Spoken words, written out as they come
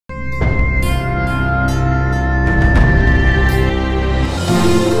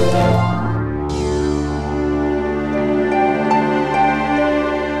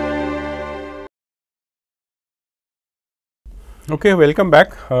Okay, welcome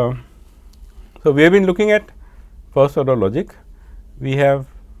back. So, we have been looking at first order logic. We have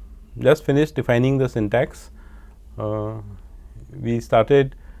just finished defining the syntax. We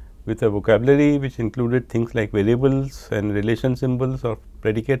started with a vocabulary which included things like variables and relation symbols or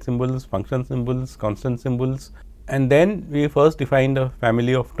predicate symbols, function symbols, constant symbols, and then we first defined a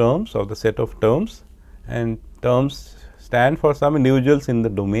family of terms or the set of terms, and terms stand for some individuals in the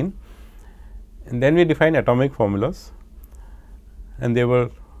domain, and then we defined atomic formulas, and there were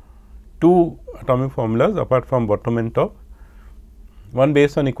two atomic formulas apart from bottom and top, one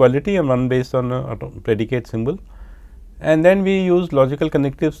based on equality and one based on a predicate symbol. And then we use logical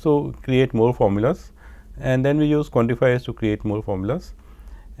connectives to create more formulas, and then we use quantifiers to create more formulas.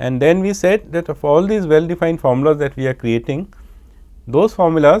 And then we said that of all these well defined formulas that we are creating, those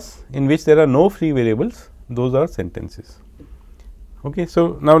formulas in which there are no free variables, those are sentences. Okay.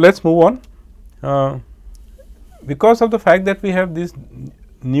 So, now let us move on. Because of the fact that we have these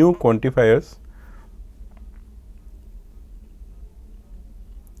new quantifiers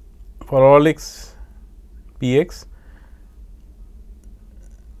for all x p x,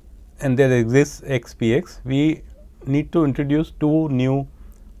 and there exists x p x, we need to introduce two new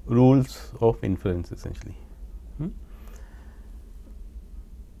rules of inference essentially.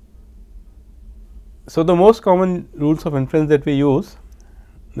 So, the most common rules of inference that we use,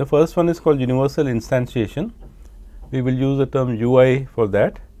 the first one is called universal instantiation. We will use the term UI for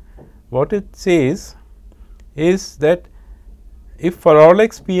that. What it says is that if for all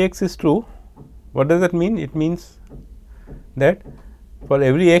x p x is true, what does that mean? It means that for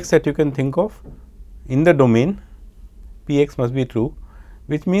every x that you can think of in the domain, p x must be true,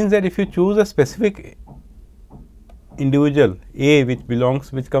 which means that if you choose a specific individual a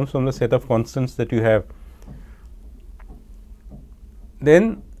which comes from the set of constants that you have,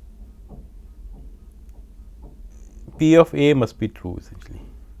 then p of a must be true essentially.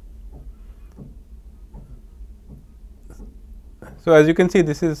 So, as you can see,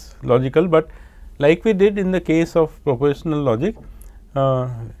 this is logical, but like we did in the case of propositional logic,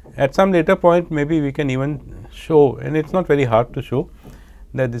 at some later point maybe we can even show, and it is not very hard to show,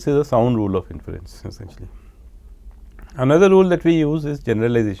 that this is a sound rule of inference essentially. Another rule that we use is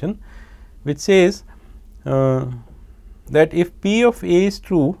generalization, which says that if p of a is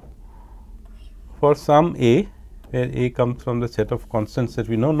true for some a, where a comes from the set of constants that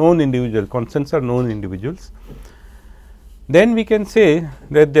we know, known individual, constants are known individuals, then we can say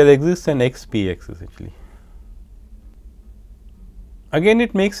that there exists an x p x essentially. Again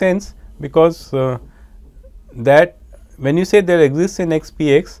it makes sense, because that when you say there exists an x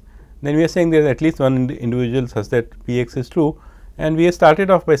p x, then we are saying there is at least one individual such that p x is true, and we have started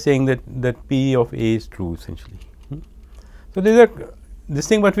off by saying that p of a is true essentially. So, these are this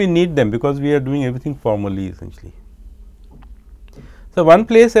thing, but we need them because we are doing everything formally essentially. So, one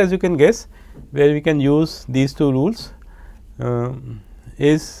place, as you can guess, where we can use these two rules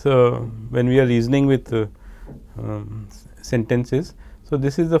is when we are reasoning with sentences. So,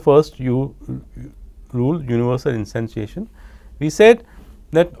 this is the first rule, universal instantiation. We said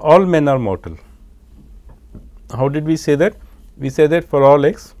that all men are mortal. How did we say that? We said that for all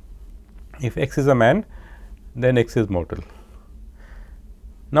x, if x is a man, then x is mortal.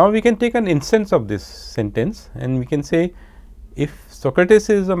 Now, we can take an instance of this sentence, and we can say if Socrates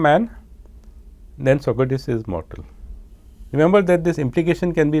is a man, then Socrates is mortal. Remember that this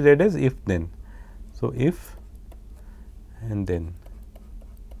implication can be read as if then. So, if and then.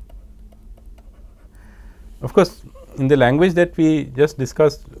 Of course, in the language that we just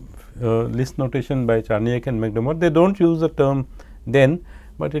discussed, list notation by Charniak and McDermott, they do not use the term then,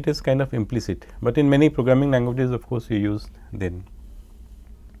 but it is kind of implicit, but in many programming languages of course, you use then.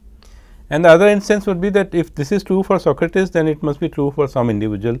 And the other instance would be that if this is true for Socrates, then it must be true for some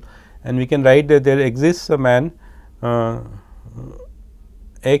individual, and we can write that there exists a man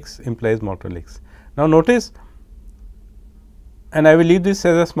x implies mortal x. Now, notice, and I will leave this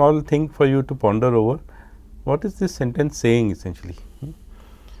as a small thing for you to ponder over. What is this sentence saying essentially?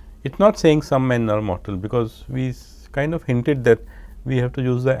 It is not saying some men are mortal, because we kind of hinted that we have to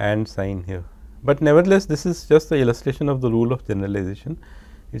use the and sign here, but nevertheless this is just the illustration of the rule of generalization.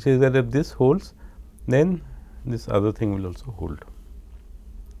 It says that if this holds, then this other thing will also hold.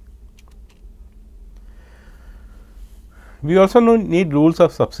 We also need rules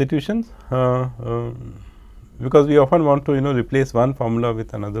of substitutions, because we often want to replace one formula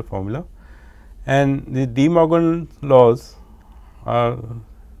with another formula, and the De Morgan laws are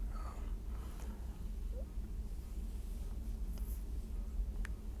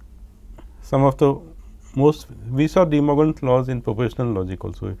some of the most, we saw De Morgan's laws in propositional logic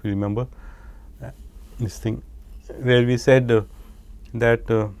also, if you remember this thing, where we said that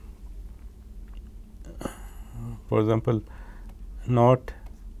for example, not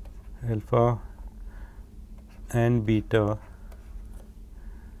alpha and beta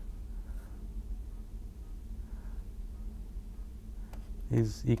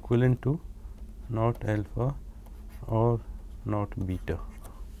is equivalent to not alpha or not beta.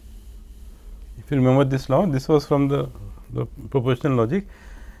 If you remember this law, this was from the propositional logic.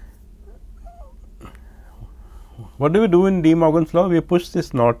 What do we do in De Morgan's law? We push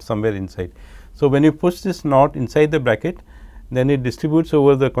this not somewhere inside. So, when you push this not inside the bracket, then it distributes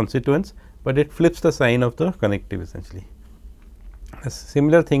over the constituents, but it flips the sign of the connective essentially. A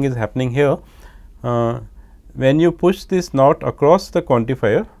similar thing is happening here. When you push this not across the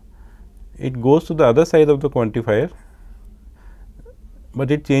quantifier, it goes to the other side of the quantifier, but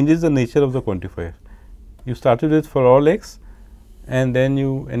it changes the nature of the quantifier. You started with for all x, and then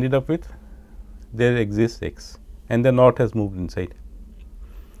you ended up with there exists x, and the not has moved inside.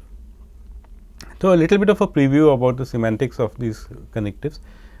 So, a little bit of a preview about the semantics of these connectives.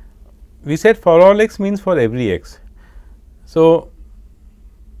 We said for all x means for every x. So,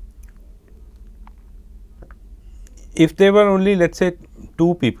 if there were only let us say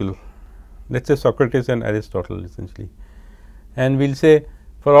 2 people, let us say Socrates and Aristotle essentially, and we will say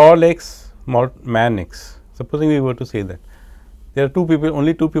for all x man x, supposing we were to say that there are 2 people,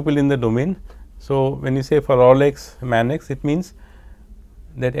 only 2 people in the domain. So, when you say for all x man x, it means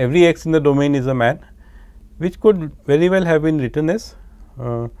that every x in the domain is a man, which could very well have been written as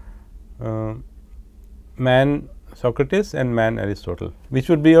man Socrates and man Aristotle, which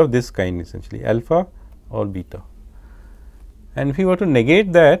would be of this kind essentially alpha or beta. And if you were to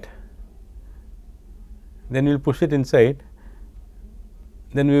negate that, then we will push it inside,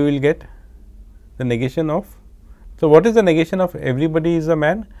 then we will get the negation of. So, what is the negation of everybody is a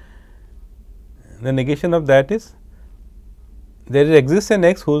man? The negation of that is there exists an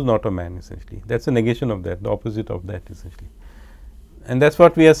x who is not a man essentially. That is the negation of that, the opposite of that essentially. And that is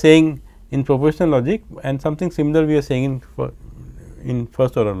what we are saying in propositional logic, and something similar we are saying in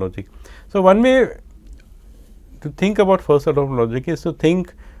first order logic. So, one way to think about first order logic is to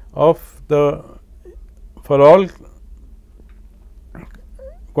think of the for all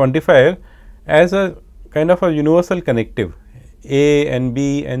quantifier as a kind of a universal connective A and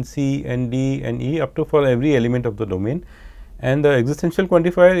B and C and D and E up to for every element of the domain, and the existential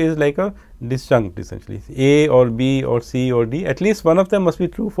quantifier is like a disjunct essentially A or B or C or D, at least one of them must be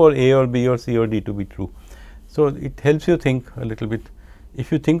true for A or B or C or D to be true. So, it helps you think a little bit.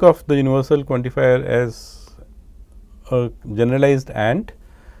 If you think of the universal quantifier as a generalized and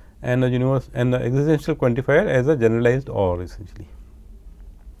a and the existential quantifier as a generalized or essentially.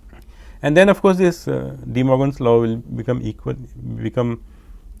 And then of course, this De Morgan's law will become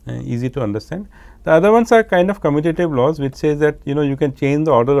easy to understand. The other ones are kind of commutative laws, which says that you can change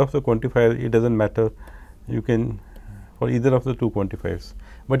the order of the quantifier, it does not matter, you can for either of the 2 quantifiers,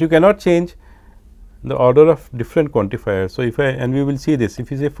 but you cannot change the order of different quantifiers. So, if and we will see this, if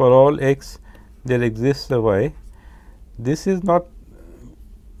you say for all x there exists a y, this is not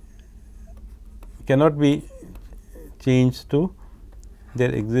cannot be changed to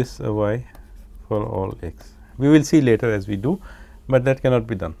there exists a y for all x. We will see later as we do, but that cannot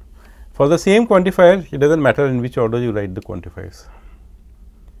be done. For the same quantifier, it does not matter in which order you write the quantifiers.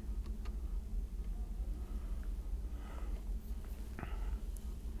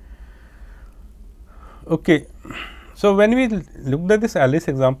 Okay. So, when we looked at this Alice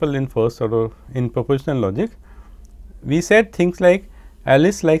example in first order in propositional logic, we said things like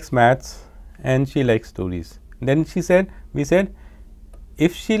Alice likes maths and she likes stories. Then we said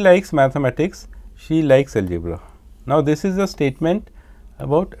if she likes mathematics, she likes algebra. Now, this is a statement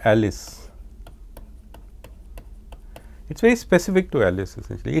about Alice. It is very specific to Alice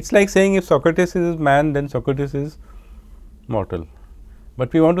essentially. It is like saying if Socrates is man, then Socrates is mortal,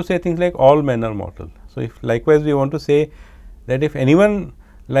 but we want to say things like all men are mortal. So, if likewise we want to say that if anyone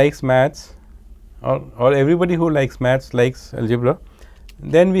likes maths or everybody who likes maths likes algebra,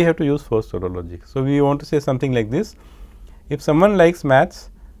 then we have to use first order logic. So, we want to say something like this: if someone likes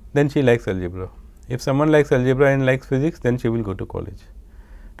maths, then she likes algebra. If someone likes algebra and likes physics, then she will go to college.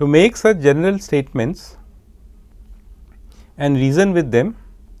 To make such general statements and reason with them,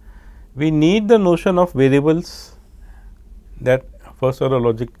 we need the notion of variables that first order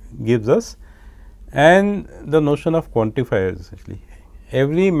logic gives us and the notion of quantifiers essentially.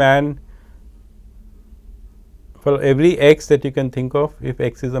 Every man, for every x that you can think of, if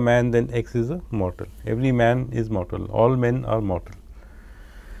x is a man, then x is a mortal. Every man is mortal, all men are mortal.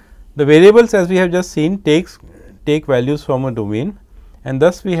 The variables, as we have just seen, take values from a domain, and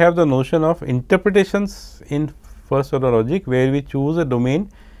thus we have the notion of interpretations in first order logic, where we choose a domain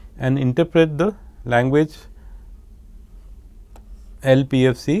and interpret the language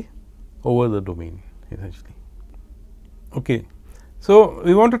LPFC over the domain essentially. Okay. So,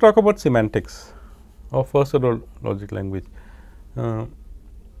 we want to talk about semantics of first order logic language.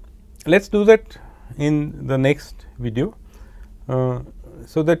 Let us do that in the next video,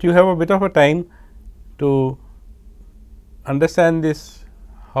 so that you have a bit of a time to understand this,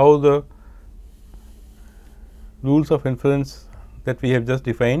 how the rules of inference that we have just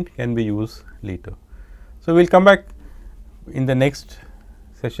defined can be used later. So, we will come back in the next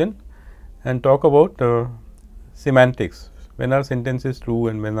session and talk about semantics, when are sentences true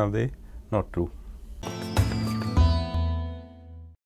and when are they not true.